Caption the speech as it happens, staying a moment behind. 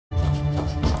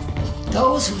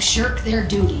Those who shirk their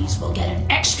duties will get an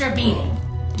extra beating.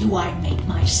 Do I make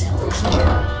myself clear?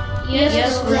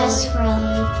 Yes,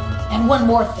 Grelod. And one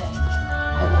more thing.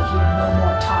 I will hear no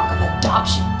more talk of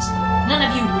adoptions. None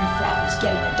of you riffraff is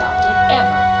getting adopted,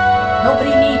 ever. Nobody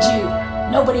needs you.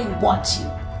 Nobody wants you.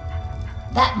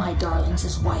 That, my darlings,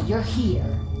 is why you're here.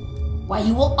 Why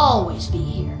you will always be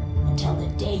here, until the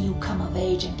day you come of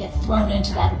age and get thrown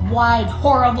into that wide,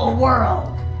 horrible world.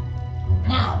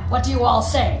 Now, what do you all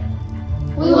say?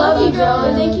 We love you,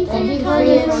 Grelod. Thank you for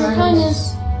your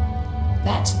kindness.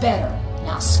 That's better.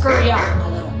 Now scurry off,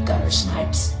 my little gutter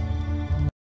snipes.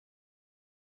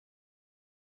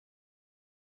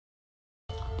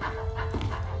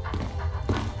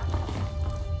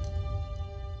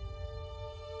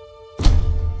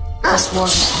 This war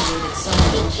has created so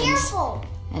many Be things, careful!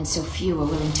 and so few are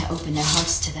willing to open their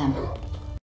hearts to them.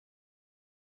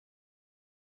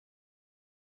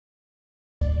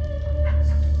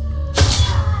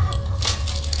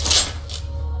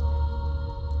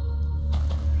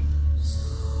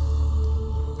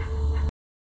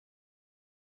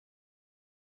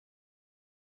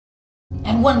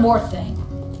 And one more thing.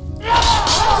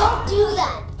 Don't do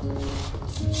that!